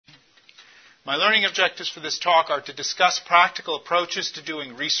My learning objectives for this talk are to discuss practical approaches to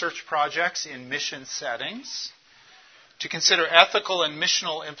doing research projects in mission settings, to consider ethical and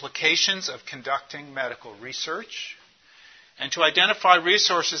missional implications of conducting medical research, and to identify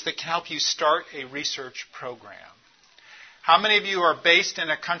resources that can help you start a research program. How many of you are based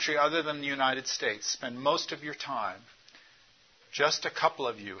in a country other than the United States? Spend most of your time. Just a couple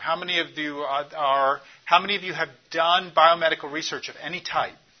of you. How many of you have done biomedical research of any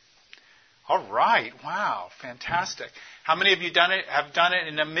type? All right. Wow. Fantastic. How many of you have done it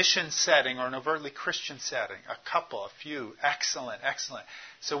in a mission setting or an overtly Christian setting? A couple, a few. Excellent, excellent.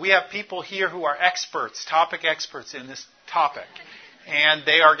 So we have people here who are experts, topic experts in this topic. And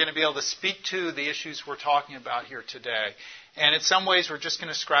they are going to be able to speak to the issues we're talking about here today. And in some ways, we're just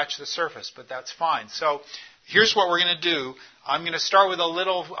going to scratch the surface, but that's fine. So here's what we're going to do. I'm going to start with a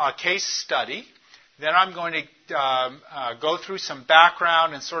little case study. Then I'm going to go through some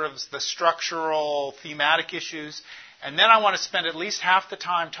background and sort of the structural, thematic issues. And then I want to spend at least half the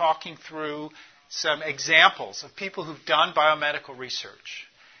time talking through some examples of people who've done biomedical research.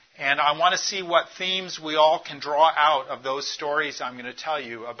 And I want to see what themes we all can draw out of those stories I'm going to tell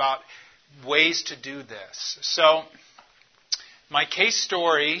you about ways to do this. So, my case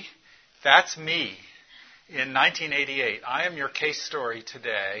story, that's me in 1988. I am your case story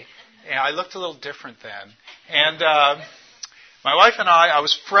today. And I looked a little different then. And my wife and I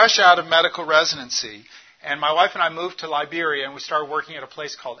was fresh out of medical residency. And my wife and I moved to Liberia, and we started working at a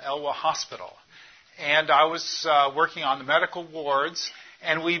place called Elwa Hospital. And I was working on the medical wards.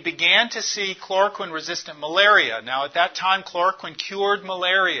 And we began to see chloroquine-resistant malaria. Now, at that time, chloroquine cured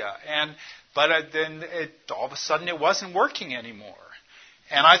malaria. But then all of a sudden, it wasn't working anymore.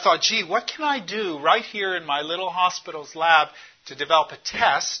 And I thought, gee, what can I do right here in my little hospital's lab to develop a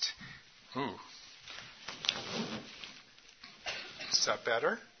test? Ooh. Is that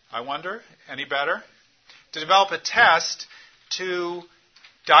better? I wonder. Any better? To develop a test to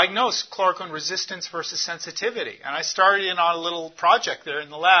diagnose chloroquine resistance versus sensitivity. And I started in on a little project there in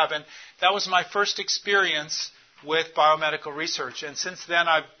the lab, and that was my first experience with biomedical research. And since then,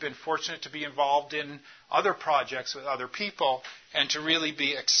 I've been fortunate to be involved in other projects with other people and to really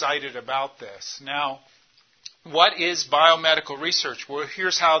be excited about this. Now, what is biomedical research? Well,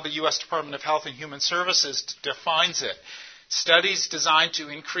 here's how the U.S. Department of Health and Human Services defines it. Studies designed to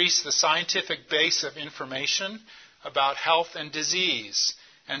increase the scientific base of information about health and disease,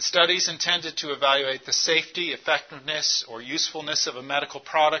 and studies intended to evaluate the safety, effectiveness, or usefulness of a medical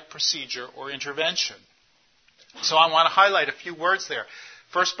product, procedure, or intervention. So I want to highlight a few words there.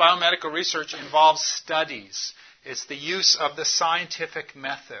 First, biomedical research involves studies. It's the use of the scientific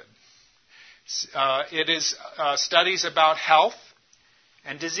method. It is studies about health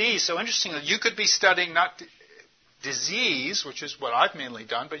and disease. So interestingly, you could be studying not disease, which is what I've mainly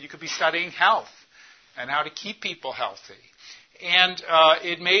done, but you could be studying health and how to keep people healthy. And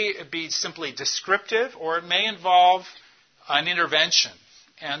it may be simply descriptive, or it may involve an intervention.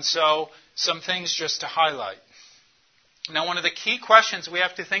 And so some things just to highlight. Now, one of the key questions we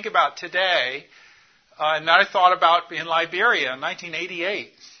have to think about today, and that I thought about in Liberia in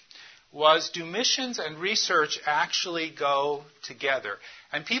 1988, was, do missions and research actually go together?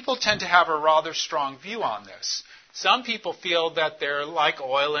 And people tend to have a rather strong view on this. Some people feel that they're like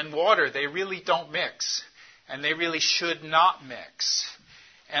oil and water. They really don't mix. And they really should not mix.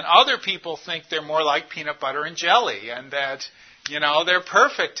 And other people think they're more like peanut butter and jelly, and that, they're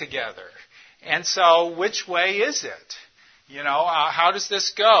perfect together. And so which way is it? How does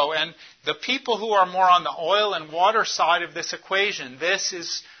this go? And the people who are more on the oil and water side of this equation, this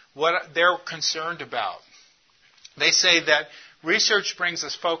is what they're concerned about. They say that research brings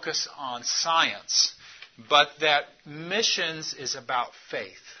us focus on science, but that missions is about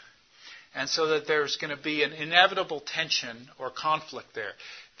faith. And so that there's going to be an inevitable tension or conflict there.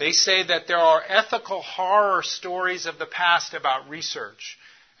 They say that there are ethical horror stories of the past about research.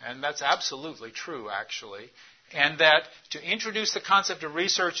 And that's absolutely true, actually. And that to introduce the concept of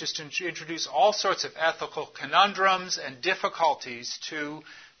research is to introduce all sorts of ethical conundrums and difficulties to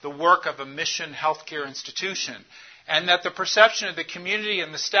the work of a mission healthcare institution. And that the perception of the community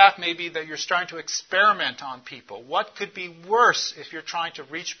and the staff may be that you're starting to experiment on people. What could be worse if you're trying to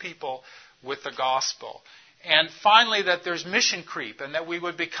reach people with the gospel? And finally, that there's mission creep, and that we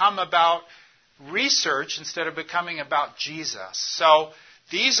would become about research instead of becoming about Jesus. So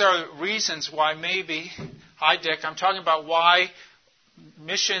these are reasons why maybe, hi Dick, I'm talking about why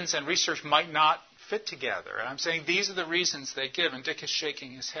missions and research might not fit together. And I'm saying these are the reasons they give, and Dick is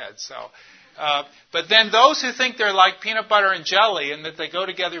shaking his head. But then those who think they're like peanut butter and jelly and that they go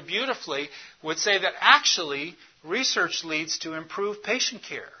together beautifully would say that actually research leads to improved patient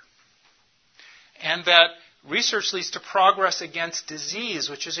care. and that research leads to progress against disease,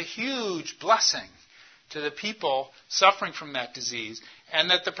 which is a huge blessing to the people suffering from that disease, and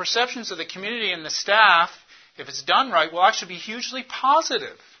that the perceptions of the community and the staff, if it's done right, will actually be hugely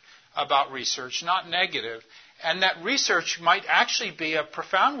positive about research, not negative, and that research might actually be a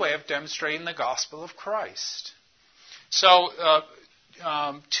profound way of demonstrating the gospel of Christ. So,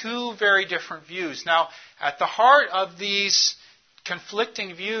 two very different views. Now, at the heart of these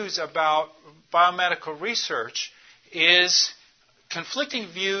conflicting views about biomedical research is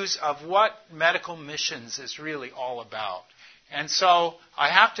conflicting views of what medical missions is really all about. And so I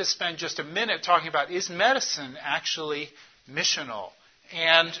have to spend just a minute talking about, is medicine actually missional?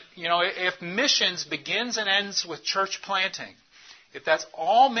 And, if missions begins and ends with church planting, if that's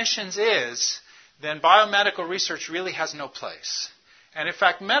all missions is, then biomedical research really has no place. And in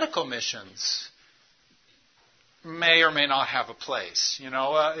fact, medical missions may or may not have a place.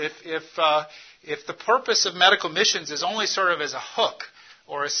 If the purpose of medical missions is only sort of as a hook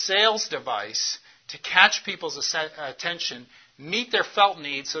or a sales device to catch people's attention, meet their felt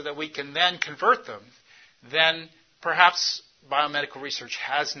needs so that we can then convert them, then perhaps biomedical research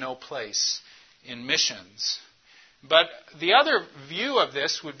has no place in missions. But the other view of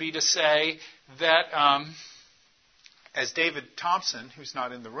this would be to say that, as David Thompson, who's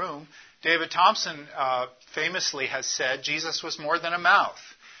not in the room, David Thompson famously has said, Jesus was more than a mouth.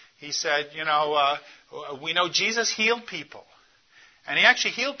 He said, we know Jesus healed people. And he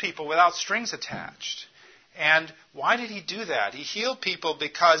actually healed people without strings attached. And why did he do that? He healed people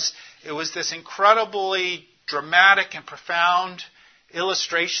because it was this incredibly dramatic and profound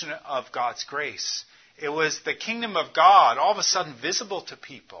illustration of God's grace. It was the kingdom of God all of a sudden visible to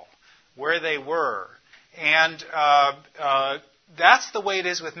people where they were. And that's the way it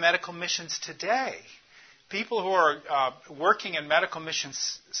is with medical missions today. People who are working in medical mission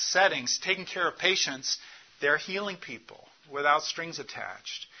settings, taking care of patients, they're healing people without strings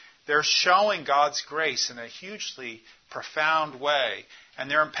attached. They're showing God's grace in a hugely profound way. And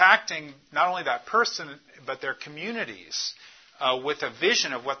they're impacting not only that person, but their communities with a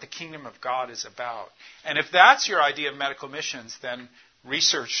vision of what the kingdom of God is about. And if that's your idea of medical missions, then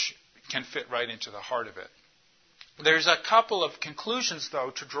research can fit right into the heart of it. There's a couple of conclusions,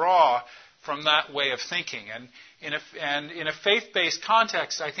 though, to draw from that way of thinking. And in a faith-based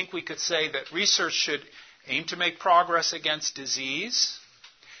context, I think we could say that research should aim to make progress against disease,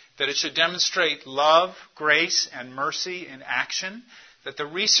 that it should demonstrate love, grace, and mercy in action, that the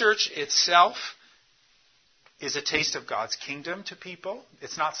research itself is a taste of God's kingdom to people.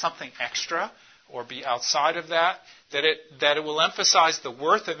 It's not something extra or be outside of that, that it will emphasize the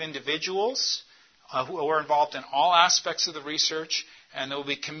worth of individuals who are involved in all aspects of the research, and they will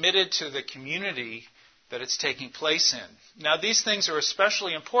be committed to the community that it's taking place in. Now, these things are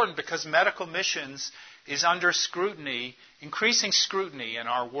especially important because medical missions is under scrutiny, increasing scrutiny in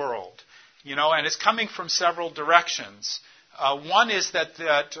our world, and it's coming from several directions. One is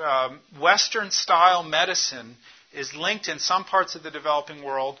that Western-style medicine is linked in some parts of the developing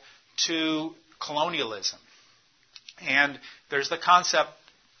world to colonialism. And there's the concept,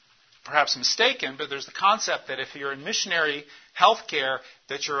 perhaps mistaken, but there's the concept that if you're in missionary healthcare,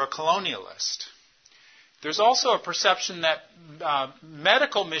 that you're a colonialist. There's also a perception that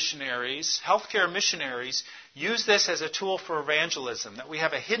medical missionaries, healthcare missionaries, use this as a tool for evangelism, that we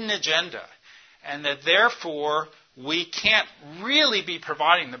have a hidden agenda, and that therefore we can't really be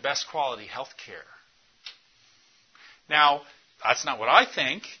providing the best quality healthcare. Now, that's not what I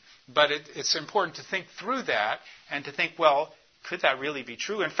think, but it's important to think through that and to think, well, could that really be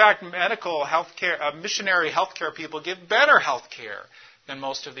true? In fact, medical healthcare, missionary healthcare people give better healthcare than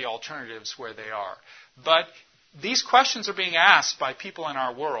most of the alternatives where they are. But these questions are being asked by people in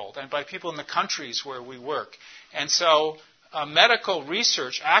our world and by people in the countries where we work. And so medical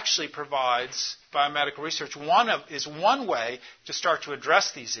research actually provides, biomedical research is one way to start to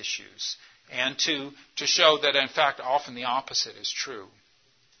address these issues and to show that, in fact, often the opposite is true.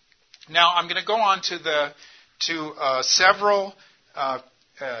 Now, I'm going to go on to several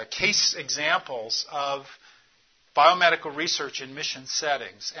case examples of biomedical research in mission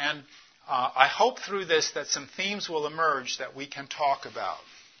settings. And I hope through this that some themes will emerge that we can talk about.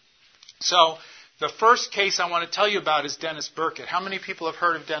 So the first case I want to tell you about is Dennis Burkitt. How many people have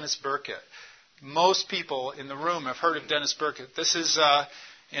heard of Dennis Burkitt? Most people in the room have heard of Dennis Burkitt. This is,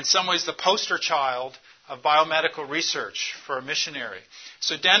 in some ways, the poster child of biomedical research for a missionary.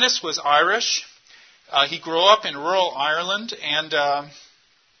 So Dennis was Irish. He grew up in rural Ireland, and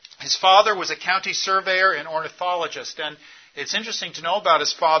his father was a county surveyor and ornithologist. And it's interesting to know about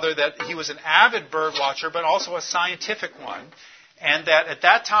his father that he was an avid bird watcher, but also a scientific one. and that at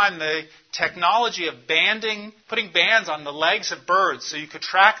that time the technology of putting bands on the legs of birds so you could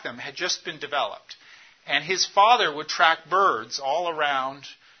track them had just been developed. And his father would track birds all around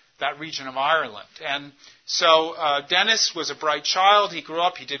that region of Ireland. And so Dennis was a bright child. He grew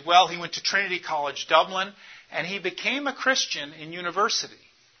up, he did well. He went to Trinity College, Dublin, and he became a Christian in university.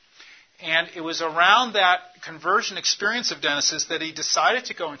 And it was around that conversion experience of Dennis's that he decided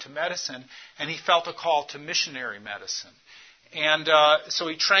to go into medicine, and he felt a call to missionary medicine. And so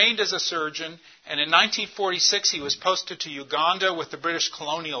he trained as a surgeon, and in 1946 he was posted to Uganda with the British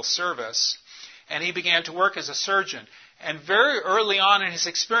Colonial Service, and he began to work as a surgeon. And very early on in his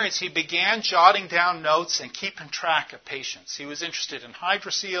experience, he began jotting down notes and keeping track of patients. He was interested in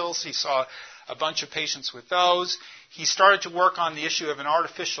hydroceles. He saw a bunch of patients with those. He started to work on the issue of an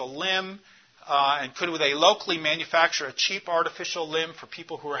artificial limb, and could they locally manufacture a cheap artificial limb for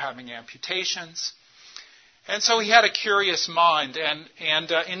people who were having amputations. And so he had a curious mind. And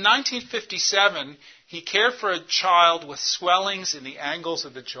in 1957, he cared for a child with swellings in the angles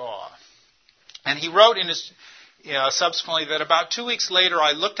of the jaw. And he wrote in his subsequently that about 2 weeks later,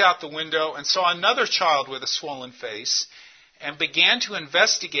 I looked out the window and saw another child with a swollen face and began to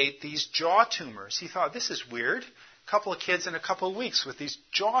investigate these jaw tumors. He thought, this is weird. A couple of kids in a couple of weeks with these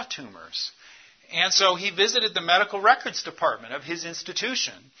jaw tumors. And so he visited the medical records department of his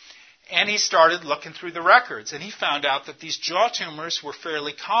institution, and he started looking through the records. And he found out that these jaw tumors were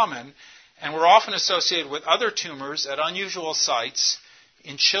fairly common and were often associated with other tumors at unusual sites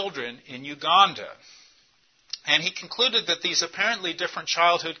in children in Uganda. And he concluded that these apparently different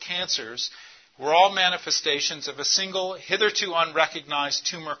childhood cancers were all manifestations of a single, hitherto unrecognized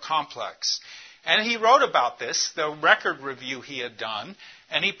tumor complex. And he wrote about this, the record review he had done,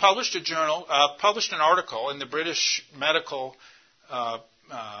 and he published an article in the British medical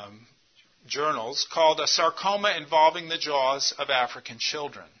journals called A Sarcoma Involving the Jaws of African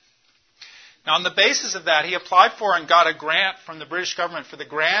Children. Now, on the basis of that, he applied for and got a grant from the British government for the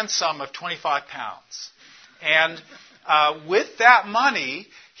grand sum of £25. And with that money,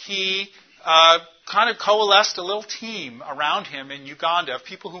 he kind of coalesced a little team around him in Uganda of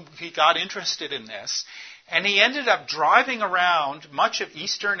people who he got interested in this. And he ended up driving around much of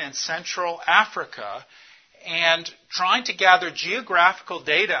eastern and central Africa and trying to gather geographical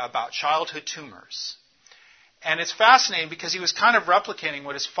data about childhood tumors. And it's fascinating because he was kind of replicating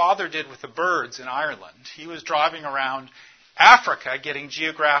what his father did with the birds in Ireland. He was driving around Africa getting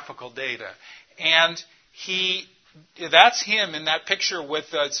geographical data. And that's him in that picture with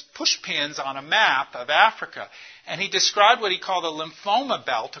push pins on a map of Africa. And he described what he called a lymphoma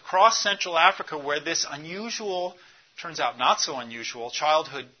belt across Central Africa where this unusual, turns out not so unusual,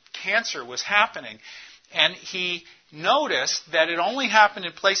 childhood cancer was happening. And he noticed that it only happened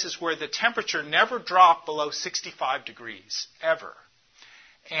in places where the temperature never dropped below 65 degrees, ever.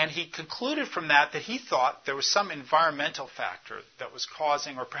 And he concluded from that he thought there was some environmental factor that was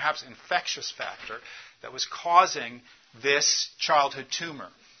causing, or perhaps infectious factor, that was causing this childhood tumor.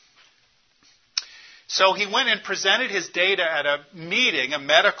 So he went and presented his data at a meeting, a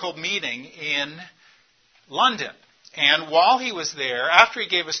medical meeting in London. And while he was there, after he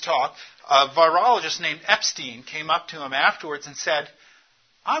gave his talk, a virologist named Epstein came up to him afterwards and said,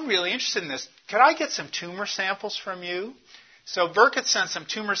 I'm really interested in this. Could I get some tumor samples from you? So Burkitt sent some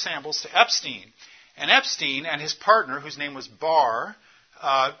tumor samples to Epstein. And Epstein and his partner, whose name was Barr,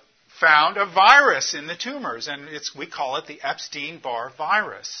 found a virus in the tumors. And we call it the Epstein-Barr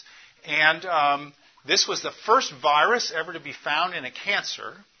virus. And this was the first virus ever to be found in a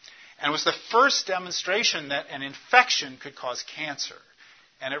cancer. And it was the first demonstration that an infection could cause cancer.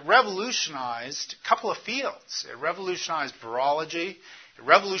 And it revolutionized a couple of fields. It revolutionized virology. It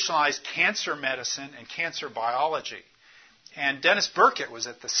revolutionized cancer medicine and cancer biology. And Dennis Burkitt was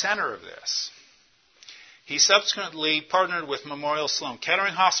at the center of this. He subsequently partnered with Memorial Sloan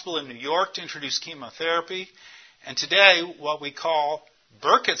Kettering Hospital in New York to introduce chemotherapy. And today, what we call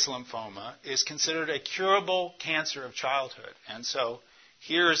Burkitt's lymphoma is considered a curable cancer of childhood. And so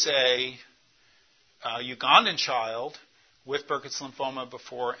here's a Ugandan child with Burkitt's lymphoma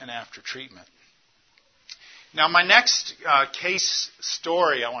before and after treatment. Now, my next case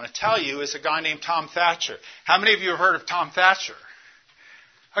story I want to tell you is a guy named Tom Thatcher. How many of you have heard of Tom Thatcher?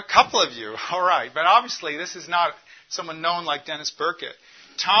 A couple of you. All right. But obviously, this is not someone known like Dennis Burkitt.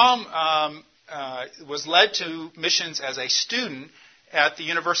 Tom was led to missions as a student at the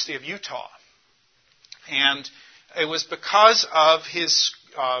University of Utah. And it was because of his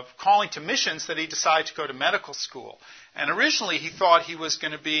calling to missions that he decided to go to medical school. And originally, he thought he was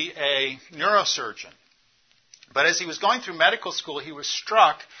going to be a neurosurgeon. But as he was going through medical school, he was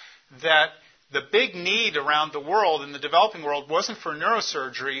struck that the big need around the world, in the developing world, wasn't for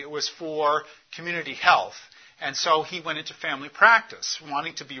neurosurgery, it was for community health. And so he went into family practice,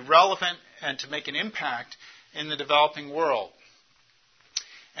 wanting to be relevant and to make an impact in the developing world.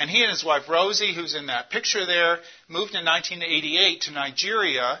 And he and his wife Rosie, who's in that picture there, moved in 1988 to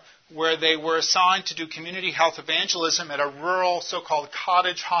Nigeria, where they were assigned to do community health evangelism at a rural so-called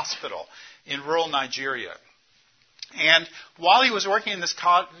cottage hospital in rural Nigeria. And while he was working in this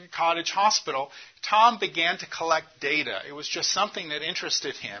cottage hospital, Tom began to collect data. It was just something that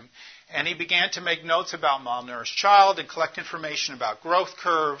interested him. And he began to make notes about malnourished child and collect information about growth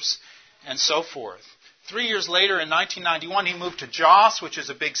curves and so forth. 3 years later, in 1991, he moved to Jos, which is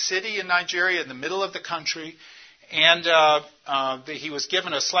a big city in Nigeria in the middle of the country. And he was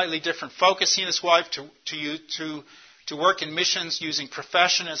given a slightly different focus, he and his wife, to work in missions using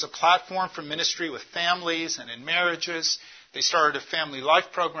profession as a platform for ministry with families and in marriages. They started a family life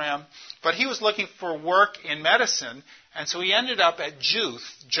program. But he was looking for work in medicine, and so he ended up at JUTH,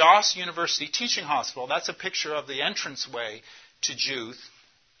 Jos University Teaching Hospital. That's a picture of the entranceway to JUTH.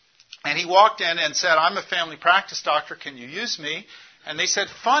 And he walked in and said, "I'm a family practice doctor. Can you use me?" And they said,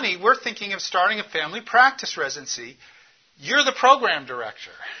 "Funny, we're thinking of starting a family practice residency. You're the program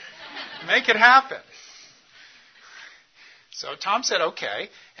director. Make it happen." So Tom said, okay.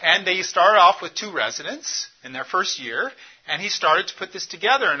 And they started off with 2 residents in their first year, and he started to put this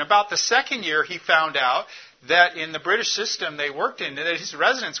together. And about the second year, he found out that in the British system they worked in, that his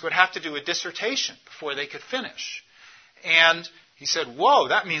residents would have to do a dissertation before they could finish. And he said, whoa,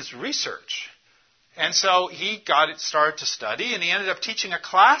 that means research. And so he started to study, and he ended up teaching a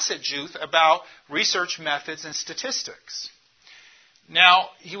class at JUTH about research methods and statistics. Now,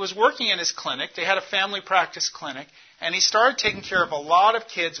 he was working in his clinic. They had a family practice clinic, and he started taking care of a lot of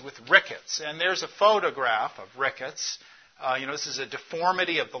kids with rickets. And there's a photograph of rickets. This is a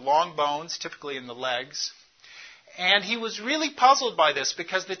deformity of the long bones, typically in the legs. And he was really puzzled by this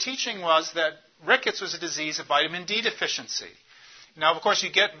because the teaching was that rickets was a disease of vitamin D deficiency. Now, of course,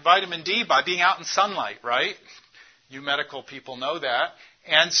 you get vitamin D by being out in sunlight, right? You medical people know that.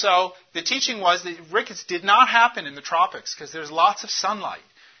 And so the teaching was that rickets did not happen in the tropics because there's lots of sunlight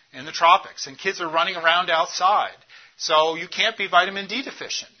in the tropics and kids are running around outside. So you can't be vitamin D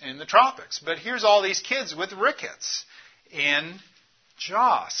deficient in the tropics. But here's all these kids with rickets in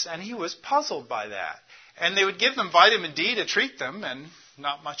Jos, and he was puzzled by that. And they would give them vitamin D to treat them, and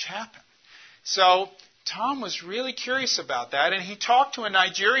not much happened. So Tom was really curious about that, and he talked to a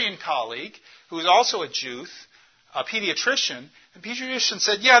Nigerian colleague who was also a JUTH, a pediatrician. The pediatrician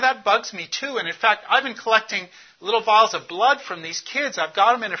said, yeah, that bugs me too. And in fact, I've been collecting little vials of blood from these kids. I've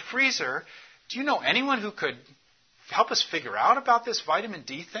got them in a freezer. Do you know anyone who could help us figure out about this vitamin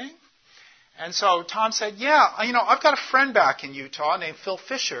D thing? And so Tom said, yeah, I've got a friend back in Utah named Phil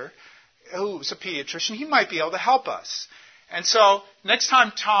Fisher, who's a pediatrician. He might be able to help us. And so next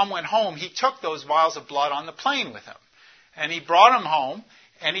time Tom went home, he took those vials of blood on the plane with him. And he brought them home,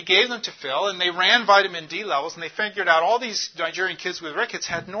 and he gave them to Phil, and they ran vitamin D levels, and they figured out all these Nigerian kids with rickets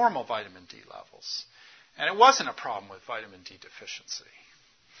had normal vitamin D levels. And it wasn't a problem with vitamin D deficiency.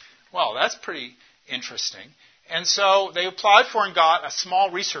 Well, that's pretty interesting. And so they applied for and got a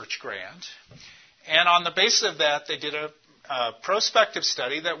small research grant. And on the basis of that, they did a prospective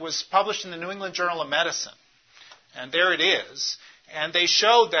study that was published in the New England Journal of Medicine. And there it is. And they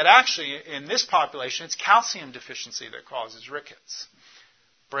showed that actually in this population, it's calcium deficiency that causes rickets.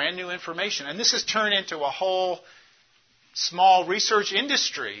 Brand new information. And this has turned into a whole small research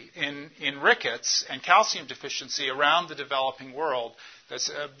industry in rickets and calcium deficiency around the developing world.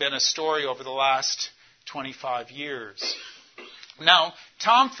 That's been a story over the last 25 years. Now,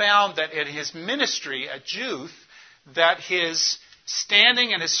 Tom found that in his ministry at JUTH, that his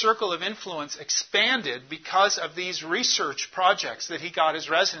standing and his circle of influence expanded because of these research projects that he got his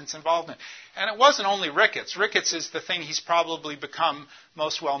residents involved in. And it wasn't only rickets. Rickets is the thing he's probably become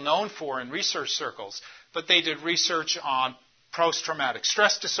most well known for in research circles. But they did research on post-traumatic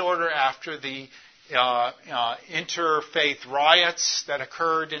stress disorder after the interfaith riots that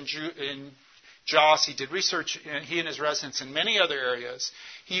occurred in Jos. He did research, he and his residents, in many other areas.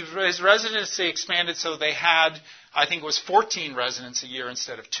 His residency expanded so they had, I think it was 14 residents a year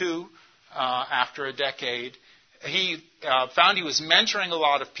instead of 2 after a decade. He found he was mentoring a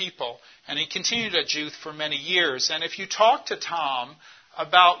lot of people, and he continued at JUTH for many years. And if you talk to Tom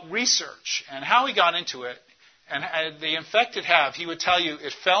about research and how he got into it, and the effect it had, he would tell you,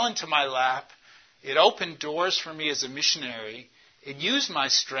 it fell into my lap, it opened doors for me as a missionary, it used my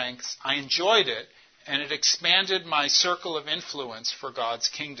strengths, I enjoyed it, and it expanded my circle of influence for God's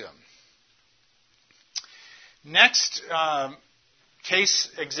kingdom. Next, case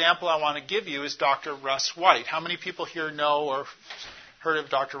example I want to give you is Dr. Russ White. How many people here know or heard of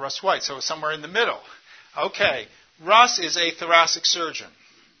Dr. Russ White? So somewhere in the middle. Okay. Russ is a thoracic surgeon.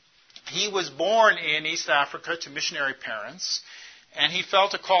 He was born in East Africa to missionary parents, and he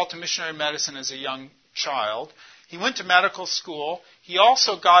felt a call to missionary medicine as a young child. He went to medical school. He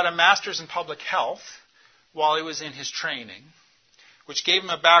also got a master's in public health while he was in his training, which gave him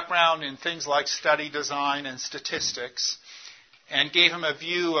a background in things like study design and statistics, and gave him a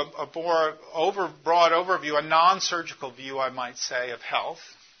view, a broad overview, a non-surgical view, I might say, of health.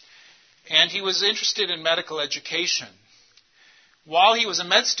 And he was interested in medical education. While he was a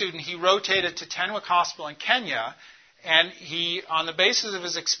med student, he rotated to Tenwick Hospital in Kenya, and he, on the basis of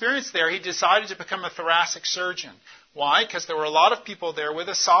his experience there, he decided to become a thoracic surgeon. Why? Because there were a lot of people there with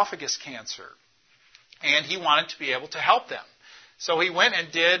esophagus cancer, and he wanted to be able to help them. So he went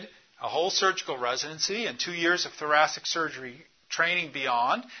and did a whole surgical residency and 2 years of thoracic surgery training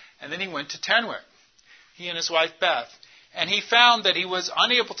beyond, and then he went to Tenwick, he and his wife Beth. And he found that he was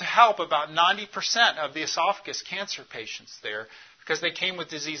unable to help about 90% of the esophagus cancer patients there because they came with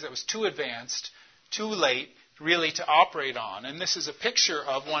disease that was too advanced, too late, really to operate on. And this is a picture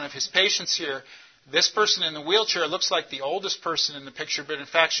of one of his patients here. This person in the wheelchair looks like the oldest person in the picture, but in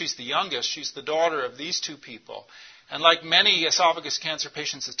fact she's the youngest. She's the daughter of these two people. And like many esophagus cancer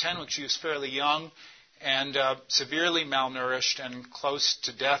patients at Tenwick, she was fairly young and severely malnourished and close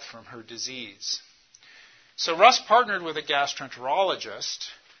to death from her disease. So Russ partnered with a gastroenterologist,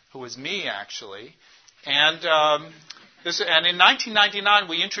 who was me actually, and in 1999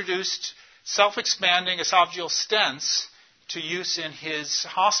 we introduced self-expanding esophageal stents to use in his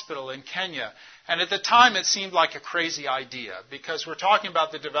hospital in Kenya. And at the time it seemed like a crazy idea because we're talking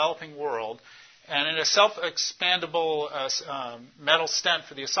about the developing world, and in a self-expandable metal stent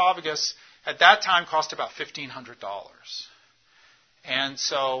for the esophagus at that time cost about $1,500. And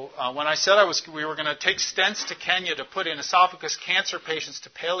so when I said we were going to take stents to Kenya to put in esophagus cancer patients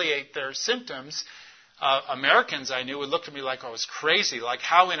to palliate their symptoms, Americans I knew would look at me like I was crazy. Like,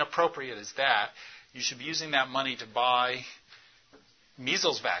 how inappropriate is that? You should be using that money to buy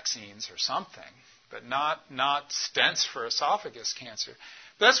measles vaccines or something, but not stents for esophagus cancer.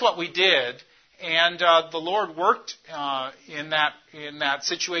 But that's what we did. And the Lord worked in that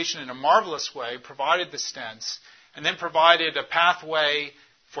situation in a marvelous way, provided the stents, and then provided a pathway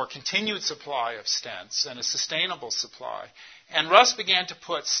for continued supply of stents and a sustainable supply. And Russ began to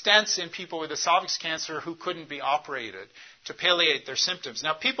put stents in people with esophagus cancer who couldn't be operated to palliate their symptoms.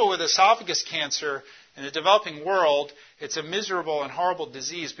 Now, people with esophagus cancer in the developing world, it's a miserable and horrible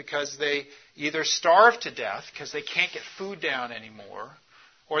disease because they either starve to death because they can't get food down anymore,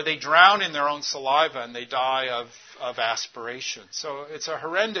 or they drown in their own saliva and they die of aspiration. So it's a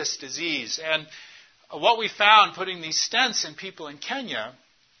horrendous disease. And what we found putting these stents in people in Kenya,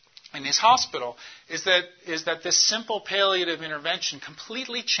 in his hospital, is that this simple palliative intervention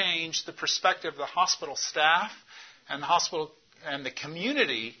completely changed the perspective of the hospital staff and the hospital and the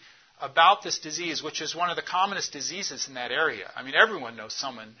community about this disease, which is one of the commonest diseases in that area. I mean, everyone knows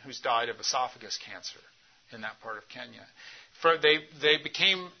someone who's died of esophagus cancer in that part of Kenya. They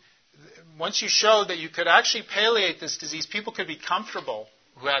became, once you showed that you could actually palliate this disease, people could be comfortable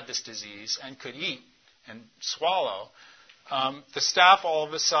who had this disease and could eat and swallow. The staff all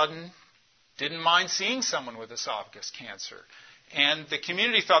of a sudden didn't mind seeing someone with esophagus cancer. And the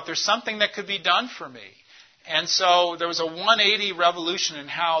community thought there's something that could be done for me. And so there was a 180 revolution in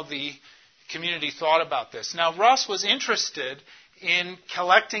how the community thought about this. Now, Russ was interested in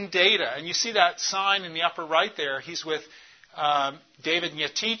collecting data. And you see that sign in the upper right there. He's with David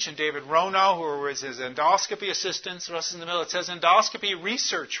Nyatich and David Rono, who were his endoscopy assistants. Russ is in the middle. It says endoscopy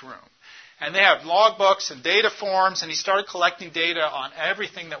research room. And they have logbooks and data forms, and he started collecting data on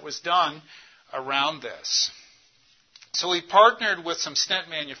everything that was done around this. So he partnered with some stent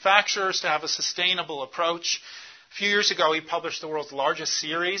manufacturers to have a sustainable approach. A few years ago, he published the world's largest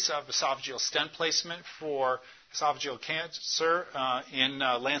series of esophageal stent placement for esophageal cancer in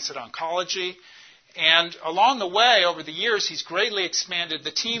Lancet Oncology. And along the way, over the years, he's greatly expanded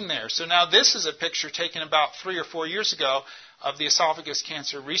the team there. So now this is a picture taken about 3 or 4 years ago of the esophagus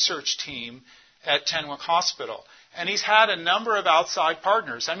cancer research team at Tenwick Hospital. And he's had a number of outside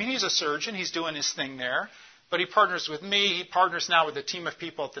partners. I mean, he's a surgeon. He's doing his thing there. But he partners with me. He partners now with a team of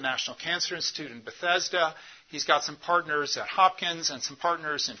people at the National Cancer Institute in Bethesda. He's got some partners at Hopkins and some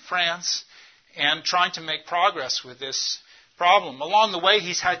partners in France, and trying to make progress with this problem. Along the way,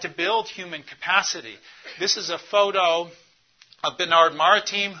 he's had to build human capacity. This is a photo of Bernard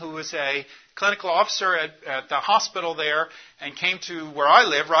Maritim, who was a clinical officer at the hospital there and came to where I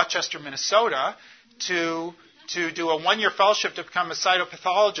live, Rochester, Minnesota, to to do a 1-year fellowship to become a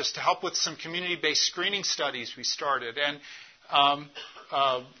cytopathologist to help with some community-based screening studies we started. And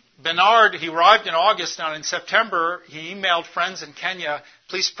Bernard, he arrived in August, and in September, he emailed friends in Kenya,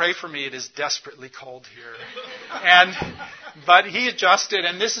 please pray for me, it is desperately cold here. But he adjusted,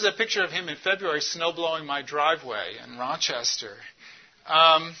 and this is a picture of him in February snow blowing my driveway in Rochester.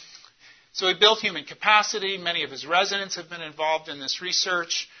 So he built human capacity. Many of his residents have been involved in this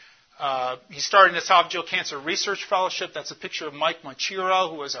research. He started an esophageal cancer research fellowship. That's a picture of Mike Machiro,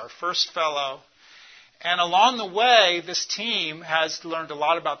 who was our first fellow. And along the way, this team has learned a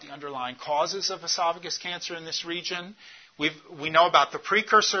lot about the underlying causes of esophagus cancer in this region. We know about the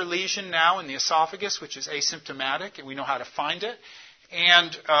precursor lesion now in the esophagus, which is asymptomatic, and we know how to find it.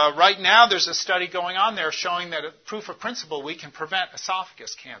 And right now, there's a study going on there showing that, proof of principle, we can prevent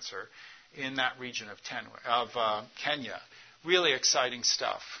esophagus cancer in that region of Kenya. Really exciting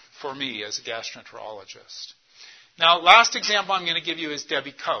stuff for me as a gastroenterologist. Now, last example I'm going to give you is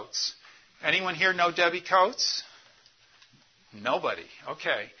Debbie Coates. Anyone here know Debbie Coates? Nobody.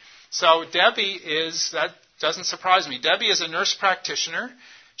 Okay. So Debbie that doesn't surprise me. Debbie is a nurse practitioner.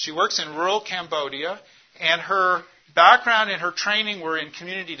 She works in rural Cambodia, and her background and her training were in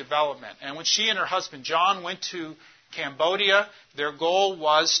community development. And when she and her husband John went to Cambodia, their goal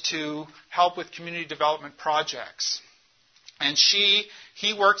was to help with community development projects. And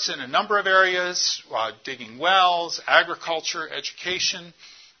he works in a number of areas, digging wells, agriculture, education.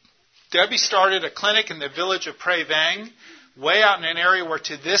 Debbie started a clinic in the village of Prey Veng, way out in an area where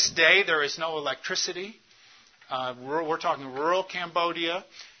to this day there is no electricity. We're talking rural Cambodia,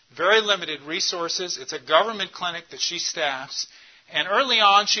 very limited resources. It's a government clinic that she staffs. And early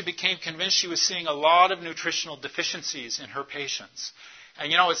on, she became convinced she was seeing a lot of nutritional deficiencies in her patients.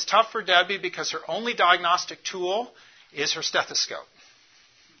 And it's tough for Debbie because her only diagnostic tool is her stethoscope.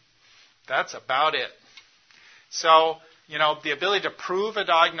 That's about it. So, the ability to prove a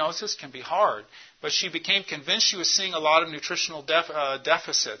diagnosis can be hard. But she became convinced she was seeing a lot of nutritional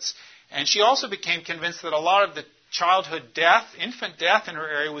deficits. And she also became convinced that a lot of the childhood death, infant death in her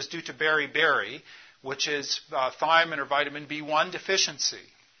area was due to beriberi, which is thiamine or vitamin B1 deficiency.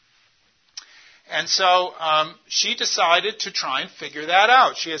 And so she decided to try and figure that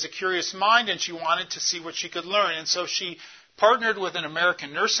out. She has a curious mind, and she wanted to see what she could learn. And so she partnered with an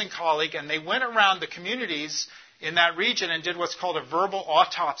American nursing colleague, and they went around the communities in that region and did what's called a verbal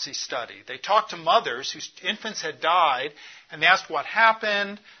autopsy study. They talked to mothers whose infants had died, and they asked what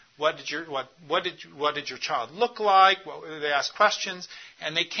happened. What did your child look like? They asked questions,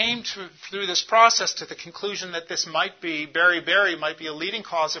 and they came through this process to the conclusion that this beriberi might be a leading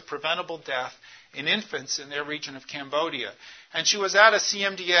cause of preventable death in infants in their region of Cambodia. And she was at a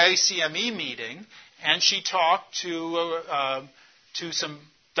CMDA-CME meeting, and she talked to some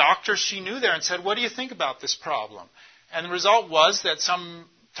doctors she knew there and said, "What do you think about this problem?" And the result was that some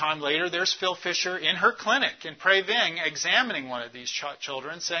time later, there's Phil Fisher in her clinic in Prey Veng examining one of these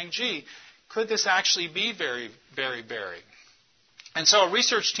children, saying, gee, could this actually be beriberi? And so a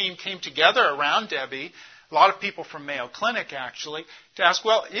research team came together around Debbie, a lot of people from Mayo Clinic actually, to ask,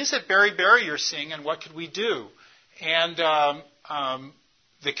 well, is it beriberi you're seeing, and what could we do? And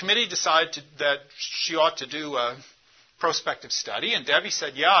the committee decided that she ought to do a prospective study, and Debbie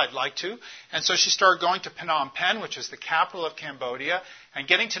said, yeah, I'd like to. And so she started going to Phnom Penh, which is the capital of Cambodia, and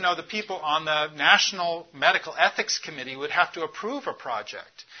getting to know the people on the National Medical Ethics Committee would have to approve a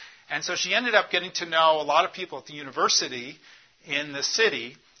project. And so she ended up getting to know a lot of people at the university in the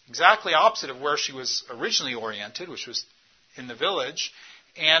city, exactly opposite of where she was originally oriented, which was in the village,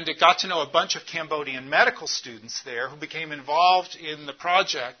 and it got to know a bunch of Cambodian medical students there who became involved in the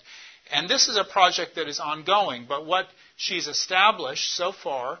project. And this is a project that is ongoing, but what she's established so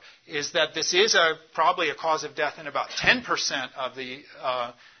far is that this is probably a cause of death in about 10% of the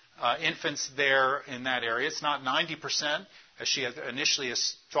infants there in that area. It's not 90%, as she had initially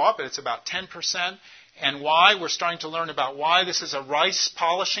thought, but it's about 10%. And why? We're starting to learn about why. This is a rice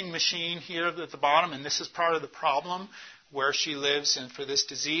polishing machine here at the bottom, and this is part of the problem where she lives and for this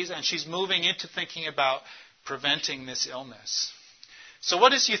disease. And she's moving into thinking about preventing this illness. So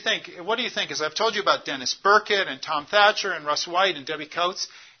what do you think? As I've told you about Dennis Burkett and Tom Thatcher and Russ White and Debbie Coates,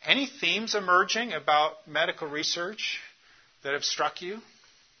 any themes emerging about medical research that have struck you?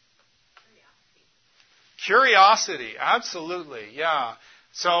 Curiosity, absolutely, yeah.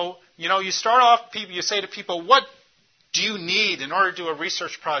 So, you start off, you say to people, what do you need in order to do a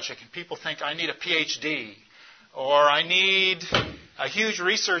research project? And people think, I need a PhD, or I need a huge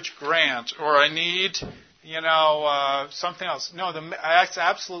research grant, or I need something else. No, that's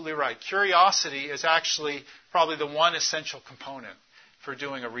absolutely right. Curiosity is actually probably the one essential component. for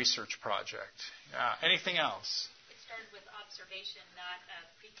doing a research project. Yeah. Anything else? It started with observation, not a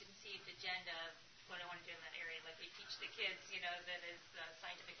preconceived agenda of what I want to do in that area. Like they teach the kids, that is the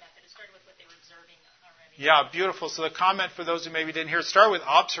scientific method. It started with what they were observing already. Yeah, beautiful. So the comment for those who maybe didn't hear, start with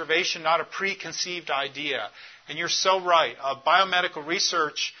observation, not a preconceived idea. And you're so right. Biomedical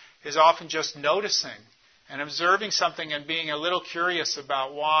research is often just noticing and observing something and being a little curious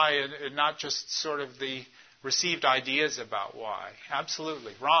about why, and not just sort of the received ideas about why.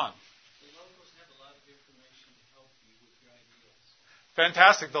 Absolutely. Ron? The locals have a lot of information to help you with your ideas.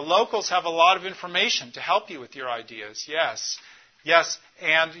 Fantastic. The locals have a lot of information to help you with your ideas. Yes. Yes.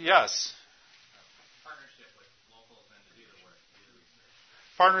 And yes. Partnership with locals and to do the work, to do the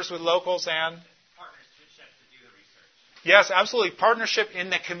research. Partners with locals and? Partnership to do the research. Yes, absolutely. Partnership in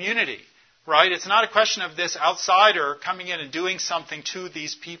the community, right? It's not a question of this outsider coming in and doing something to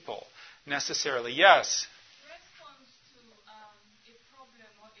these people necessarily. Yes? Response to a problem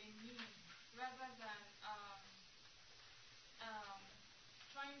or a need rather than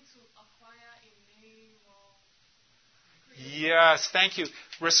trying to acquire a name or... Yes, thank you.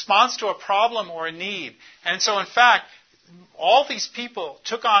 Response to a problem or a need. And so, in fact, all these people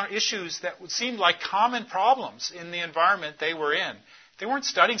took on issues that would seem like common problems in the environment they were in. They weren't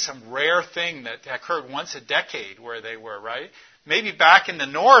studying some rare thing that occurred once a decade where they were, right? Maybe back in the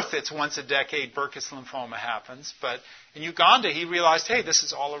north it's once a decade Burkitt's lymphoma happens, but in Uganda he realized, hey, this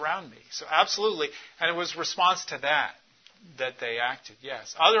is all around me. So absolutely, and it was response to that they acted,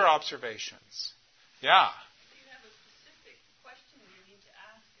 yes. Other observations? Yeah. If you have a specific question you need to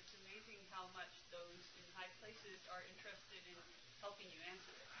ask, it's amazing how much those in high places are interested in helping you answer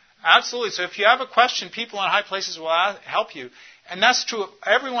it. Absolutely. So if you have a question, people in high places will help you. And that's true of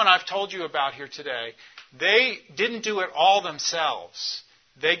everyone I've told you about here today. They didn't do it all themselves.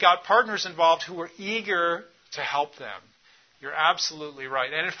 They got partners involved who were eager to help them. You're absolutely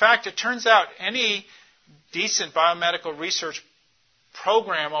right. And in fact, it turns out any decent biomedical research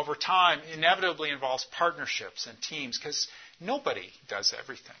program over time inevitably involves partnerships and teams because nobody does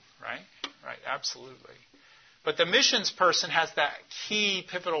everything, right? Right, absolutely. But the missions person has that key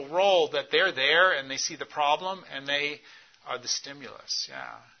pivotal role that they're there and they see the problem and they are the stimulus.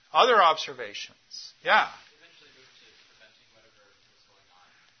 Yeah. Other observations. Yeah. Eventually move to preventing whatever is going on.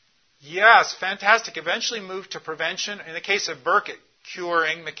 Yes, fantastic. Eventually move to prevention. In the case of Burkitt,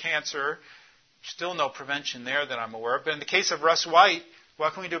 curing the cancer. Still no prevention there that I'm aware of. But in the case of Russ White,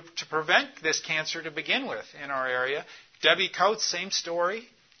 what can we do to prevent this cancer to begin with in our area? Debbie Coates, same story.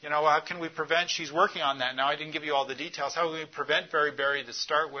 How can we prevent? She's working on that now. I didn't give you all the details. How can we prevent beriberi to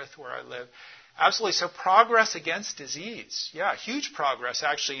start with where I live? Absolutely. So progress against disease. Yeah, huge progress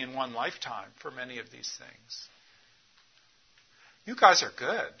actually in one lifetime for many of these things. You guys are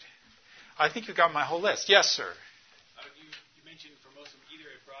good. I think you got my whole list. Yes, sir. You mentioned for most of them, either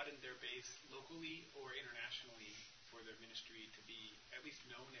it broadened their base locally or internationally for their ministry to be at least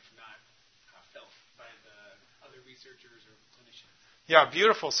known, if not felt by the other researchers or clinicians. Yeah,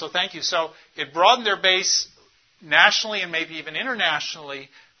 beautiful. So thank you. So it broadened their base nationally and maybe even internationally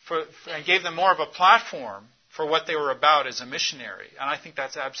and gave them more of a platform for what they were about as a missionary. And I think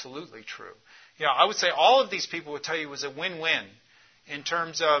that's absolutely true. Yeah, I would say all of these people would tell you it was a win-win in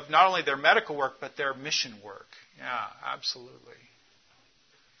terms of not only their medical work, but their mission work. Yeah, absolutely.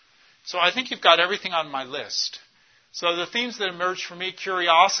 So I think you've got everything on my list. So the themes that emerged for me,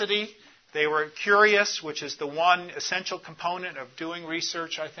 curiosity. They were curious, which is the one essential component of doing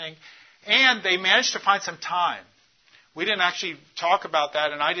research, I think. And they managed to find some time. We didn't actually talk about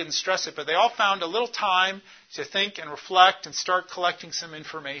that, and I didn't stress it, but they all found a little time to think and reflect and start collecting some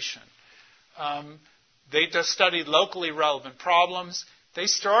information. They just studied locally relevant problems. They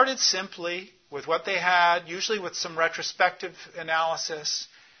started simply with what they had, usually with some retrospective analysis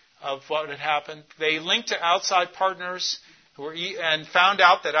of what had happened. They linked to outside partners and found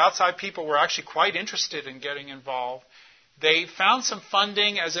out that outside people were actually quite interested in getting involved. They found some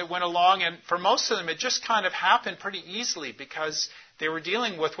funding as it went along, and for most of them it just kind of happened pretty easily because they were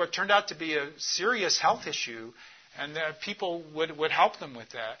dealing with what turned out to be a serious health issue, and people would help them with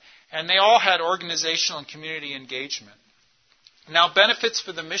that. And they all had organizational and community engagement. Now, benefits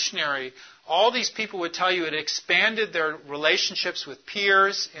for the missionary, all these people would tell you it expanded their relationships with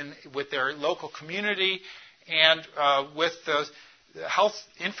peers, with their local community, and with the health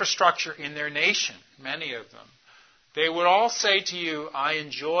infrastructure in their nation, many of them. They would all say to you, I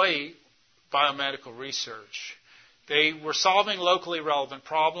enjoy biomedical research. They were solving locally relevant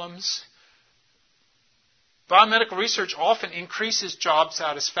problems. Biomedical research often increases job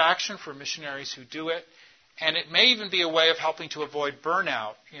satisfaction for missionaries who do it, and it may even be a way of helping to avoid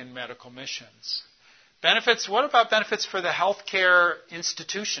burnout in medical missions. Benefits, what about benefits for the healthcare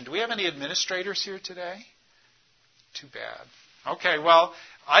institution? Do we have any administrators here today? Too bad. Okay, well,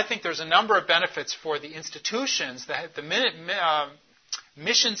 I think there's a number of benefits for the institutions, the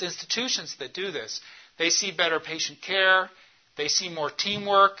missions institutions that do this. They see better patient care. They see more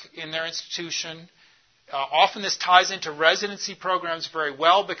teamwork in their institution. Often this ties into residency programs very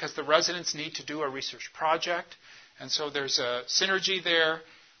well because the residents need to do a research project. And so there's a synergy there.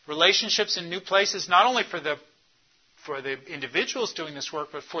 Relationships in new places, not only for the individuals doing this work,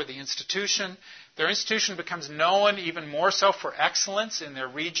 but for the institution. Their institution becomes known even more so for excellence in their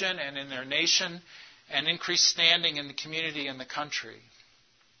region and in their nation, and increased standing in the community and the country.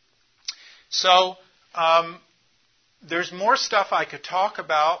 So there's more stuff I could talk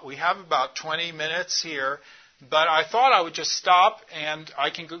about. We have about 20 minutes here, but I thought I would just stop and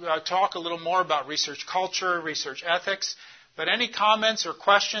I can talk a little more about research culture, research ethics. But any comments or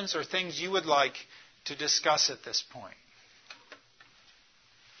questions or things you would like to discuss at this point?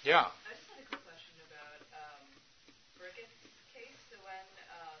 Yeah. I just had a quick question about Burkett's case. So when,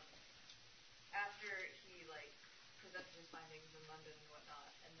 after he presented his findings in London and whatnot,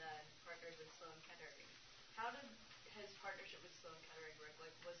 and then partnered with Sloan Kettering, how did his partnership with Sloan Kettering work?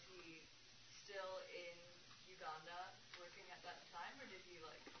 Was he still in Uganda working at that time, or did he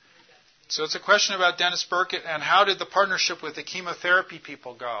move back to So it's a question about Dennis Burkett and how did the partnership with the chemotherapy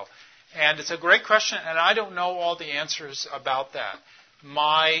people go? And it's a great question, and I don't know all the answers about that.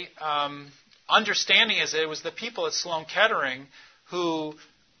 My understanding is that it was the people at Sloan Kettering who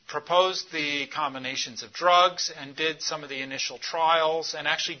proposed the combinations of drugs and did some of the initial trials and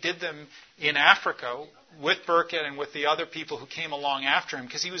actually did them in Africa with Burkett and with the other people who came along after him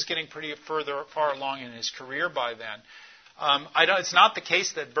because he was getting pretty far along in his career by then. It's not the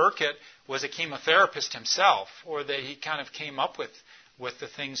case that Burkett was a chemotherapist himself or that he kind of came up with the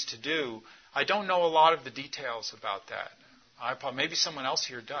things to do. I don't know a lot of the details about that. Maybe someone else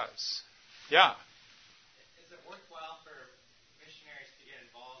here does. Yeah. Is it worthwhile for missionaries to get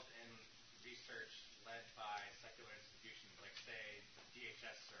involved in research led by secular institutions, like, say,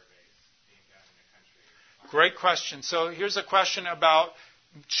 DHS surveys being done in the country? Great question. So here's a question about,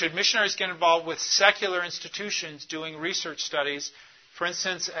 should missionaries get involved with secular institutions doing research studies? For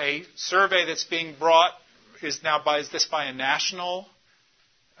instance, a survey that's being brought is this by a national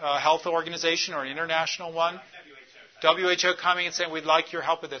health organization or an international one? WHO coming and saying, we'd like your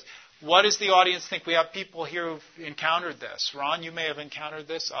help with this. What does the audience think? We have people here who've encountered this. Ron, you may have encountered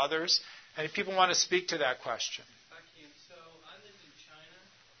this, others. And if people want to speak to that question. I can. So I lived in China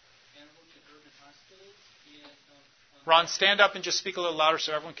and worked in urban hospitals. Ron, stand up and just speak a little louder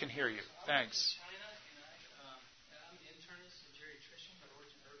so everyone can hear you. Thanks. I worked in China, and I'm an internist and geriatrician, but I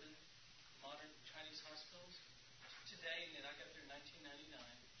worked in urban, modern Chinese hospitals. Today, and I got there in 1999,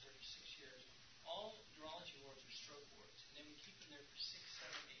 there for 6 years. All urology wards are stroke wards, and then we keep them there for 6, 7,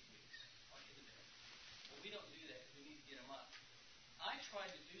 8 weeks on intubated. Well, we don't do that. We need to get them up. I tried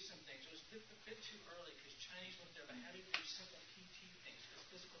to do some things. It was a bit too early because Chinese went there, but how to do simple PT things because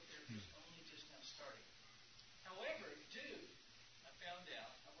physical therapy is only just now starting. However, Duke, I found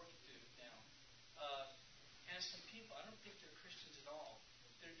out, I work at Duke now, has some people, I don't think they're Christians at all.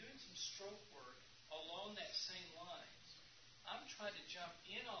 They're doing some stroke work along that same lines. I'm trying to jump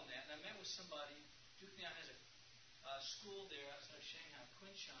in on that, and I met with somebody. Duke now has a school there outside of Shanghai,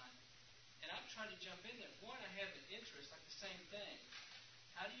 Kunshan, and I'm trying to jump in there. One, I have an interest, like the same thing.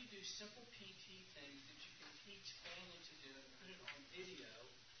 How do you do simple PT things that you can teach family to do and put it on video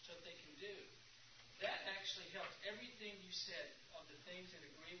so that they can do? That actually helped. Everything you said of the things that I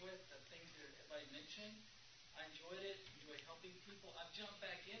agree with, the things that everybody mentioned, I enjoyed it, enjoyed helping people. I've jumped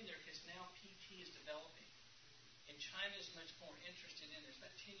back in there because now PT is developing. And China is much more interested in it. It's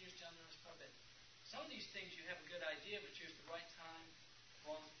about 10 years down the road. Some of these things you have a good idea, but you have the right time,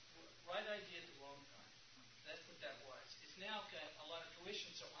 right idea at the wrong time. That's what that was. It's now got a lot of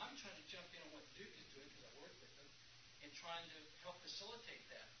fruition, so I'm trying to jump in on what Duke is doing because I work with them and trying to help facilitate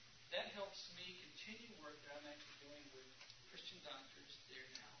that. That helps me continue work that I'm actually doing with Christian doctors there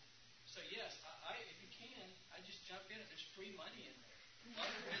now. So yes, if you can, I just jump in. There's free money in there.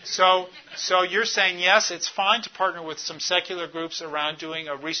 So you're saying, yes, it's fine to partner with some secular groups around doing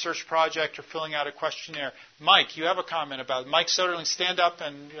a research project or filling out a questionnaire. Mike, you have a comment about it. Mike Soderling, stand up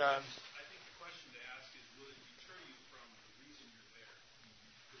and... I think the question to ask is, will it deter you from the reason you're there?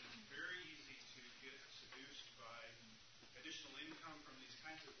 Because it's very easy to get seduced by additional income from these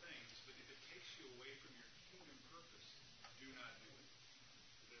kinds of things, but if it takes you away from your kingdom purpose, do not do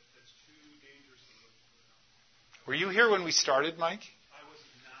it. That's too dangerous to live for. Were you here when we started, Mike? I was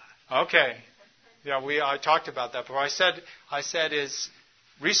not. Okay. Yeah, I talked about that before. I said is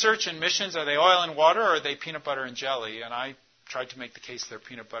research and missions, are they oil and water or are they peanut butter and jelly? And I tried to make the case they're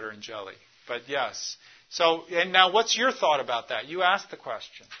peanut butter and jelly. But yes. So, and now what's your thought about that? You asked the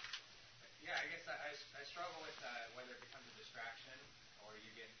question. Yeah, I guess I struggle with whether it becomes a distraction or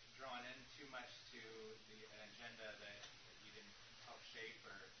you get drawn in too much to an agenda that you didn't help shape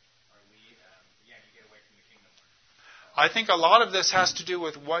or lead. You get away from the kingdom work. I think a lot of this has to do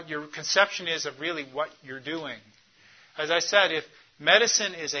with what your conception is of really what you're doing. As I said, if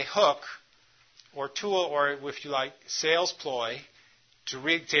medicine is a hook or tool or, if you like, sales ploy to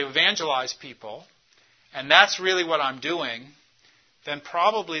evangelize people, and that's really what I'm doing, then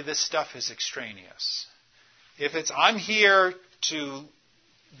probably this stuff is extraneous. If it's I'm here to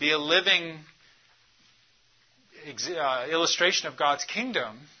be a living illustration of God's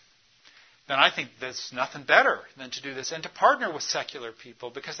kingdom, then I think there's nothing better than to do this and to partner with secular people,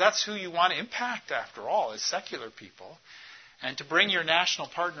 because that's who you want to impact, after all, is secular people, and to bring your national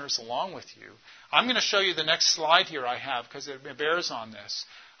partners along with you. I'm going to show you the next slide here I have, because it bears on this.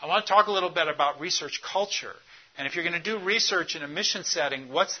 I want to talk a little bit about research culture. And if you're going to do research in a mission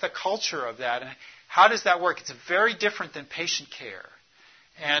setting, what's the culture of that? And how does that work? It's very different than patient care.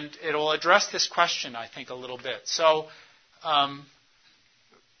 And it will address this question, I think, a little bit. So,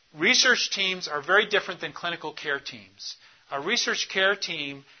 research teams are very different than clinical care teams. A research care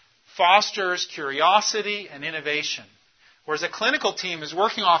team fosters curiosity and innovation, whereas a clinical team is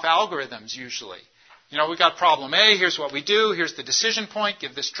working off algorithms usually. You know, we got problem A, here's what we do, here's the decision point,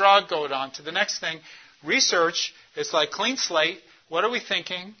 give this drug, go on to the next thing. Research is like clean slate. What are we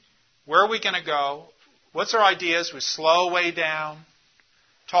thinking? Where are we going to go? What's our ideas? We slow way down,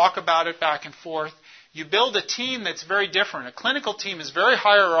 talk about it back and forth. You build a team that's very different. A clinical team is very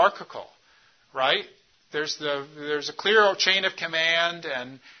hierarchical, right? There's a clear chain of command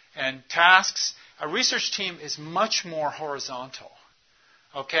and tasks. A research team is much more horizontal.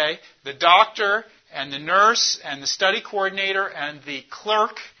 Okay? The doctor and the nurse and the study coordinator and the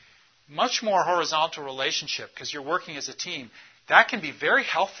clerk, much more horizontal relationship because you're working as a team. That can be very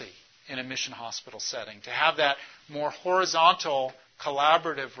healthy in a mission hospital setting, to have that more horizontal,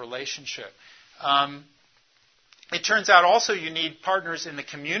 collaborative relationship. It turns out also you need partners in the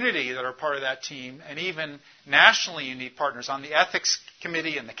community that are part of that team, and even nationally you need partners on the ethics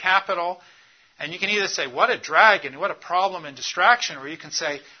committee in the Capitol. And you can either say, what a drag and what a problem and distraction, or you can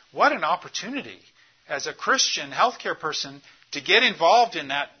say, what an opportunity as a Christian healthcare person to get involved in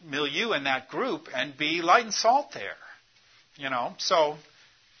that milieu, in that group, and be light and salt there. You know, so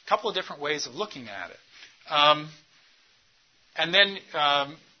a couple of different ways of looking at it. And then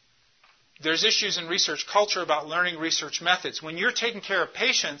there's issues in research culture about learning research methods. When you're taking care of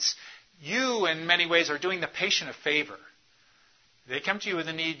patients, you, in many ways, are doing the patient a favor. They come to you with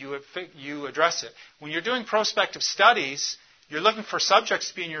a need, you address it. When you're doing prospective studies, you're looking for subjects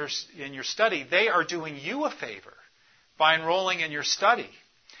to be in your study. They are doing you a favor by enrolling in your study.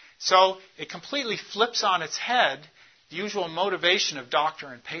 So it completely flips on its head the usual motivation of doctor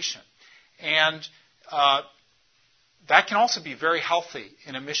and patient. And that can also be very healthy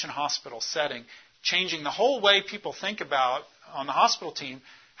in a mission hospital setting, changing the whole way people think about, on the hospital team,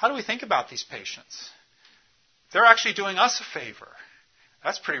 how do we think about these patients? They're actually doing us a favor.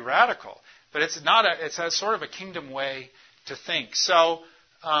 That's pretty radical. But it's a sort of a kingdom way to think. So,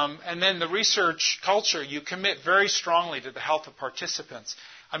 and then the research culture, you commit very strongly to the health of participants.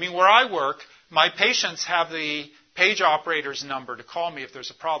 I mean, where I work, my patients have the page operator's number to call me if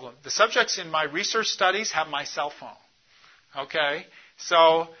there's a problem. The subjects in my research studies have my cell phone. Okay?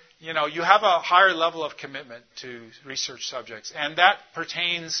 So, you know, you have a higher level of commitment to research subjects. And that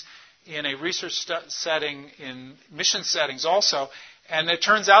pertains in a research setting, in mission settings also. And it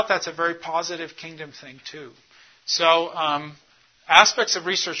turns out that's a very positive kingdom thing too. So aspects of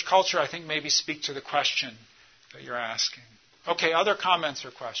research culture, I think, maybe speak to the question that you're asking. Okay, other comments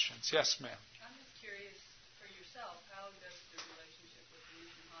or questions? Yes, ma'am. I'm just curious for yourself, how does the relationship with the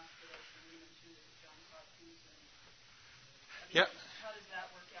mission hospitals and you mentioned it with Johns Hopkins how does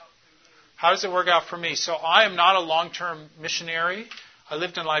that work out for you? How does it work out for me? So I am not a long-term missionary. I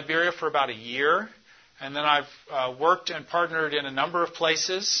lived in Liberia for about a year, and then I've worked and partnered in a number of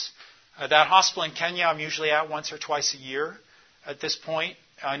places. That hospital in Kenya I'm usually at once or twice a year at this point.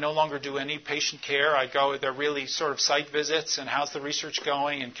 I no longer do any patient care. I go, they're really sort of site visits and how's the research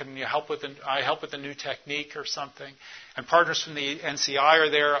going and can you help with I help with a new technique or something. And partners from the NCI are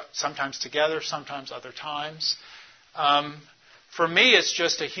there, sometimes together, sometimes other times. For me, it's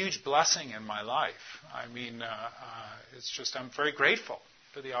just a huge blessing in my life. I mean, it's just, I'm very grateful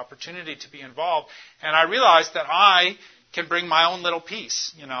for the opportunity to be involved. And I realize that I can bring my own little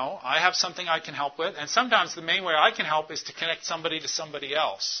piece. I have something I can help with, and sometimes the main way I can help is to connect somebody to somebody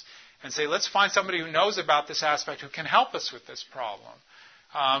else and say, let's find somebody who knows about this aspect who can help us with this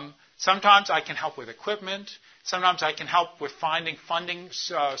problem. Sometimes I can help with equipment. Sometimes I can help with finding funding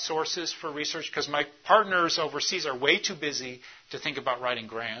sources for research because my partners overseas are way too busy to think about writing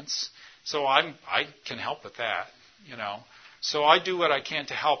grants. So I can help with that, So I do what I can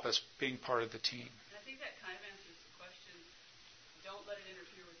to help as being part of the team. And I think that kind of answers the question, don't let it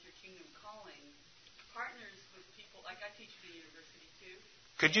interfere with your kingdom calling. Partners with people, like I teach at a university too.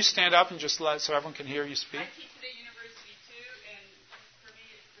 Could you stand up and just so everyone can hear you speak? I teach at a university too, and for me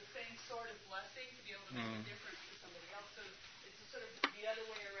it's the same sort of blessing to be able to make a difference to somebody else. So it's sort of the other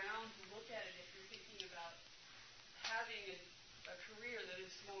way around to look at it if you're thinking about having a career that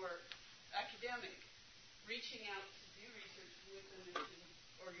is more academic. Reaching out to do research with a mission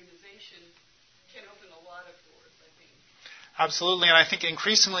organization can open a lot of doors, I think. Absolutely, and I think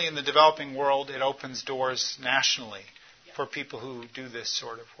increasingly in the developing world it opens doors nationally for people who do this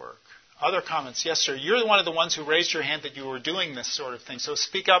sort of work. Other comments? Yes, sir. You're one of the ones who raised your hand that you were doing this sort of thing. So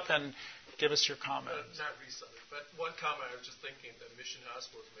speak up and give us your comment. Not recently, but one comment I was just thinking that mission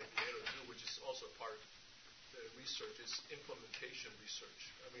hospitals may be able to do, which is also part of the research, is implementation research.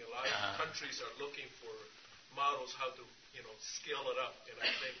 I mean, a lot of countries are looking for models how to, scale it up, and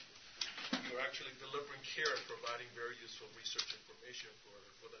I think you're actually delivering care and providing very useful research information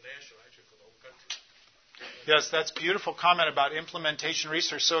for the national, actually for the whole country. Yes, that's a beautiful comment about implementation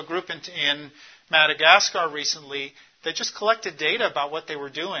research. So a group in Madagascar recently, they just collected data about what they were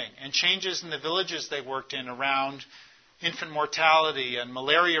doing and changes in the villages they worked in around infant mortality and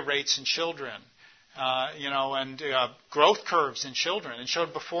malaria rates in children, and growth curves in children, and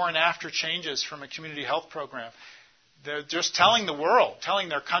showed before and after changes from a community health program. They're just telling the world, telling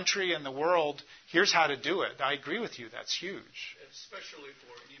their country and the world, here's how to do it. I agree with you. That's huge. Especially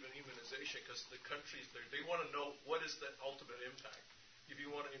for even immunization, because the countries, they want to know what is the ultimate impact if you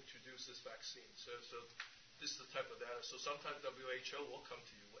want to introduce this vaccine. So this is the type of data. So sometimes WHO will come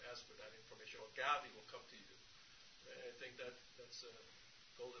to you, ask for that information, or Gavi will come to you. I think that's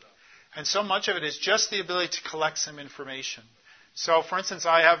golden opportunity. And so much of it is just the ability to collect some information. So, for instance,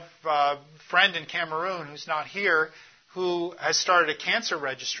 I have a friend in Cameroon who's not here who has started a cancer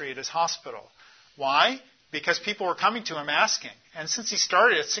registry at his hospital. Why? Because people were coming to him asking. And since he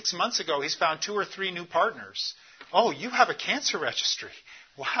started it 6 months ago, he's found 2 or 3 new partners. Oh, you have a cancer registry.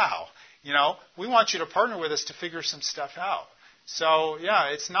 Wow. We want you to partner with us to figure some stuff out. So,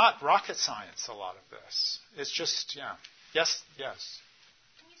 it's not rocket science, a lot of this. It's just, Yes?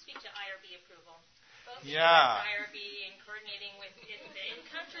 Can you speak to IRB approval? Both IRB and coordinating with the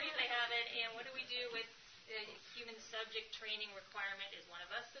in-country if they have it, and what do we do with the human subject training requirement? Is one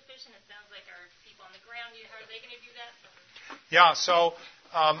of us sufficient? It sounds like our people on the ground, how are they going to do that? Yeah, so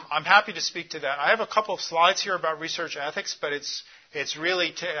I'm happy to speak to that. I have a couple of slides here about research ethics, but it's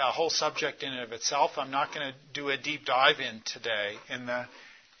really a whole subject in and of itself. I'm not going to do a deep dive in today in the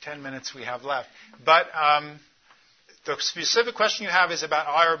 10 minutes we have left. But the specific question you have is about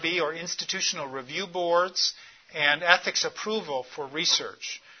IRB, or institutional review boards, and ethics approval for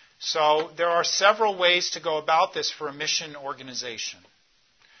research. So there are several ways to go about this for a mission organization.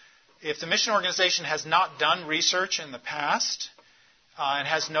 If the mission organization has not done research in the past and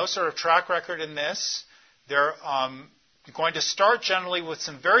has no sort of track record in this, they're going to start generally with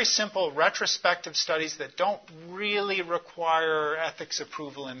some very simple retrospective studies that don't really require ethics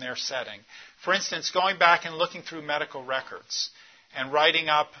approval in their setting. For instance, going back and looking through medical records and writing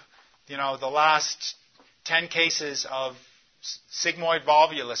up, the last 10 cases of sigmoid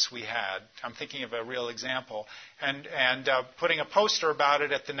volvulus we had. I'm thinking of a real example. And putting a poster about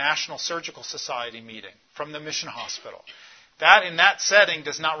it at the National Surgical Society meeting from the mission hospital. That, in that setting,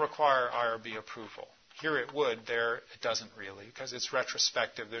 does not require IRB approval. Here it would. There it doesn't really, because it's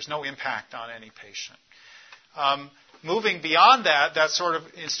retrospective. There's no impact on any patient. Moving beyond that, that sort of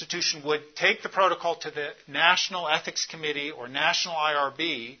institution would take the protocol to the National Ethics Committee or National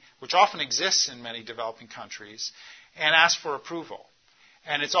IRB, which often exists in many developing countries, and ask for approval.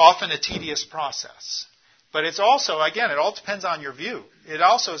 And it's often a tedious process. But it's also, again, it all depends on your view. It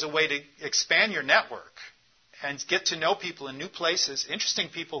also is a way to expand your network and get to know people in new places, interesting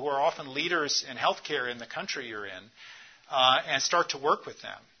people who are often leaders in healthcare in the country you're in, and start to work with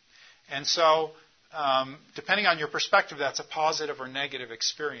them. And so, depending on your perspective, that's a positive or negative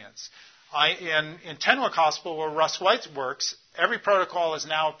experience. In Tenwick Hospital, where Russ White works, every protocol is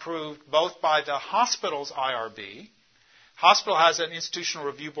now approved both by the hospital's IRB. Hospital has an institutional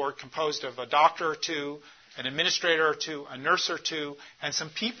review board composed of a doctor or two, an administrator or two, a nurse or two, and some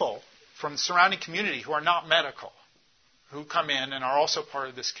people from the surrounding community who are not medical, who come in and are also part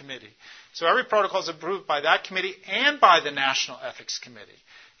of this committee. So every protocol is approved by that committee and by the National Ethics Committee,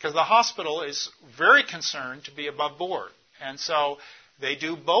 because the hospital is very concerned to be above board. And so they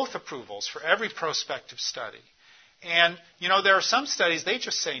do both approvals for every prospective study. And, there are some studies they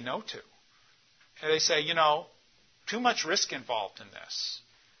just say no to. And they say, too much risk involved in this,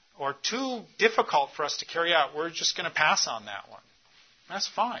 or too difficult for us to carry out. We're just going to pass on that one. That's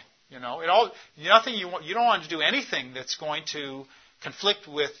fine. You don't want to do anything that's going to conflict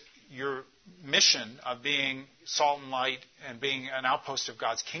with your mission of being salt and light and being an outpost of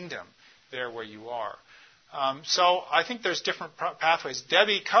God's kingdom there where you are. So I think there's different pathways.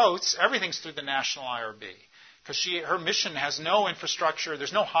 Debbie Coates, everything's through the National IRB, because her mission has no infrastructure.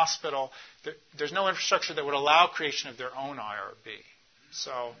 There's no hospital. There's no infrastructure that would allow creation of their own IRB.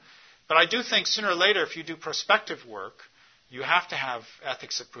 So, but I do think sooner or later, if you do prospective work, you have to have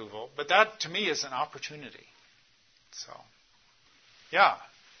ethics approval. But that, to me, is an opportunity. So, yeah.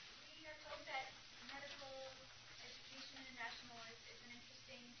 We are told that medical education international is an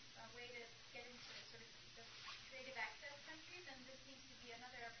interesting way to get into sort of the creative access countries, and this seems to be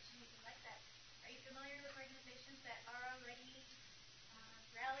another opportunity like that. Are you familiar with organizations that are already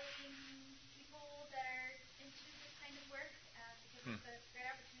rallying people that are into this kind of work? Because it's a great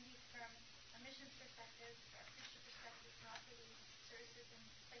opportunity from a missions perspective, or a Christian perspective, to offer these services in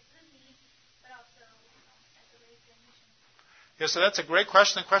places of need, but also as a way to mission. Yeah, so that's a great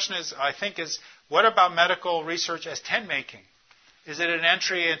question. The question is, I think, what about medical research as tent making? Is it an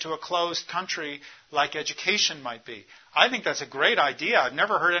entry into a closed country like education might be? I think that's a great idea. I've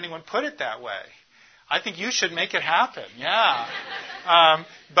never heard anyone put it that way. I think you should make it happen. Yeah.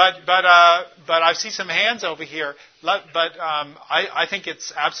 But I see some hands over here. But I think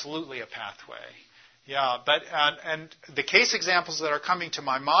it's absolutely a pathway. Yeah. But and the case examples that are coming to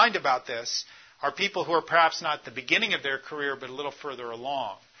my mind about this are people who are perhaps not at the beginning of their career, but a little further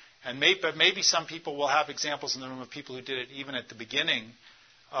along. And maybe some people will have examples in the room of people who did it even at the beginning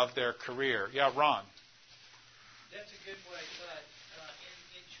of their career. Yeah, Ron. That's a good way. But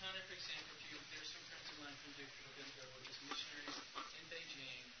in China, for example, there's some friends of mine from Duke who have been there with as missionaries in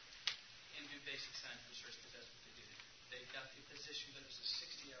Beijing and do basic science research, because that's what they do. They got the position that it was a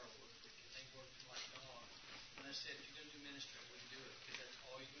 60-hour work week, and they worked like dogs. And I said, if you're going to do ministry, I wouldn't do it, because that's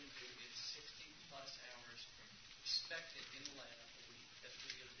all you're going to do is 60-plus hours expected in the lab a week. That's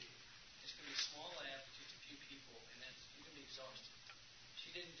what you're going to do. It's going to be a small lab with just a few people, and you're going to be exhausted.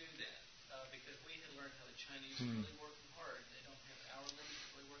 She didn't do that because we had learned how the Chinese are really working hard. They don't have hour limits,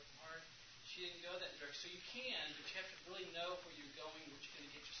 really working hard. She didn't go that direction. So you can, but you have to really know where you're going, what you're going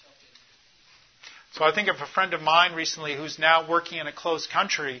to get yourself into. So I think of a friend of mine recently who's now working in a closed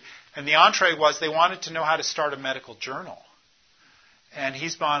country, and the entree was they wanted to know how to start a medical journal. And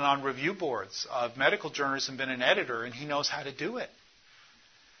he's been on review boards of medical journals and been an editor, and he knows how to do it.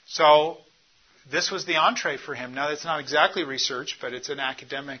 So this was the entree for him. Now, it's not exactly research, but it's an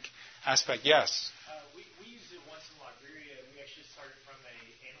academic aspect. Yes? We use it once in Liberia, and we actually started from an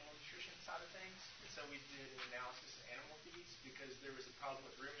animal nutrition side of things. And so we did an analysis of animal feeds because there was a problem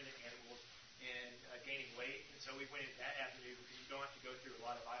with ruminant animals and gaining weight. And so we went into that avenue because you don't have to go through a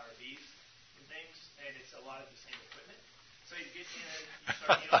lot of IRBs and things, and it's a lot of the same equipment. So you get in,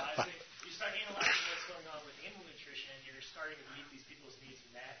 you start analyzing what's going on with animal nutrition, and you're starting to meet these people's needs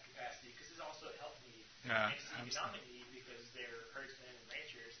in that capacity, because it's also a health need. Yeah, and it's an economic need because they're herdsmen and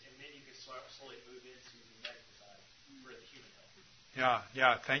ranchers, and then you can slowly move into the medical side for the human health.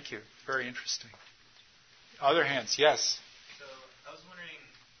 Yeah, thank you. Very interesting. Other hands, yes? So I was wondering,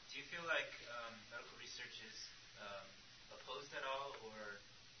 do you feel like medical research is opposed at all, or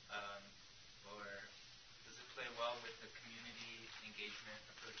does it play well with the community engagement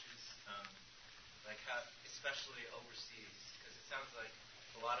approaches, like how, especially overseas? Because it sounds like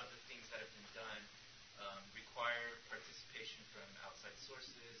a lot of the things that have been done require participation from outside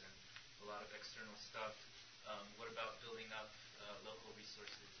sources and a lot of external stuff. What about building up local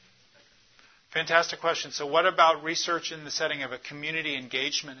resources and that kind of thing? Fantastic question. So what about research in the setting of a community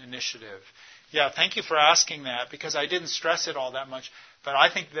engagement initiative? Yeah, thank you for asking that, because I didn't stress it all that much. But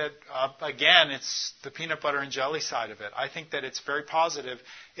I think that, again, it's the peanut butter and jelly side of it. I think that it's very positive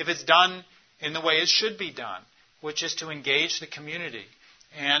if it's done in the way it should be done, which is to engage the community.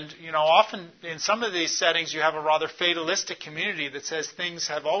 And, often in some of these settings, you have a rather fatalistic community that says things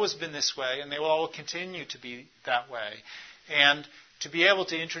have always been this way and they will all continue to be that way. And to be able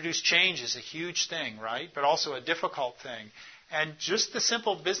to introduce change is a huge thing, right? But also a difficult thing. And just the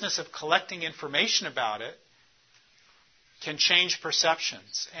simple business of collecting information about it can change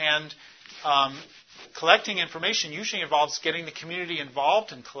perceptions. And collecting information usually involves getting the community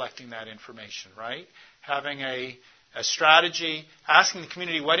involved in collecting that information, right? Having a a strategy, asking the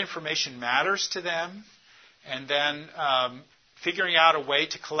community what information matters to them, and then figuring out a way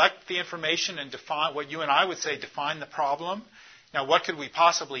to collect the information and define what you and I would say define the problem. Now, what could we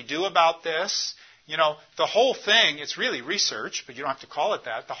possibly do about this? The whole thing, it's really research, but you don't have to call it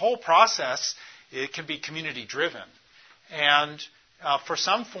that. The whole process, it can be community-driven. And for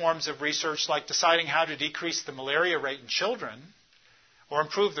some forms of research, like deciding how to decrease the malaria rate in children or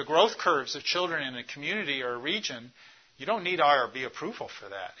improve the growth curves of children in a community or a region, you don't need IRB approval for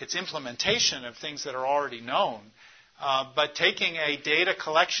that. It's implementation of things that are already known. But taking a data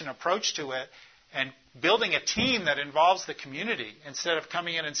collection approach to it and building a team that involves the community instead of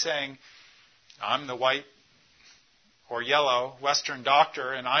coming in and saying, I'm the white or yellow Western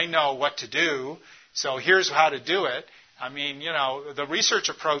doctor and I know what to do, so here's how to do it. The research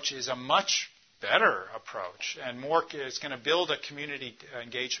approach is a much better approach and it's going to build a community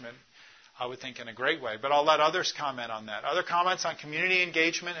engagement, I would think, in a great way. But I'll let others comment on that. Other comments on community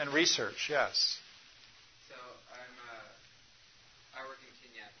engagement and research? Yes. So I work in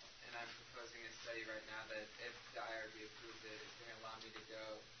Kenya, and I'm proposing a study right now that if the IRB approves it, it's going to allow me to go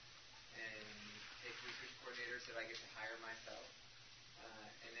and take research coordinators that I get to hire myself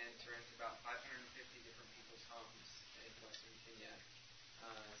and enter into about 550 different people's homes in Western Kenya.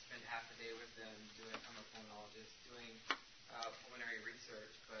 Spend half a day with them I'm a pulmonologist, doing pulmonary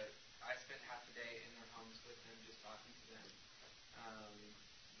research, but I spend half a day in their homes with them, just talking to them,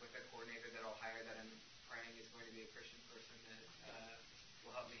 with a coordinator that I'll hire that I'm praying is going to be a Christian person that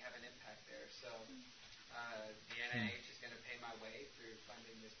will help me have an impact there. So the NIH is going to pay my way through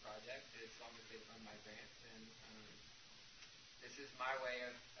funding this project as long as they fund my grant. And this is my way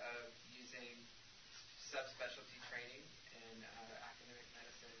of using subspecialty training in academic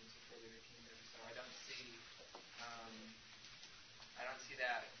medicine to further the kingdom. So I don't see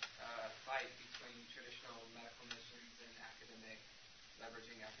that fight between traditional medical missions and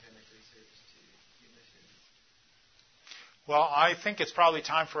leveraging academic research to do missions. Well, I think it's probably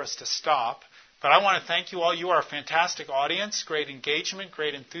time for us to stop. But I want to thank you all. You are a fantastic audience, great engagement,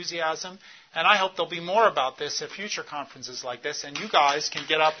 great enthusiasm. And I hope there'll be more about this at future conferences like this. And you guys can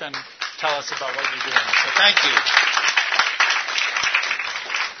get up and tell us about what you're doing. So thank you.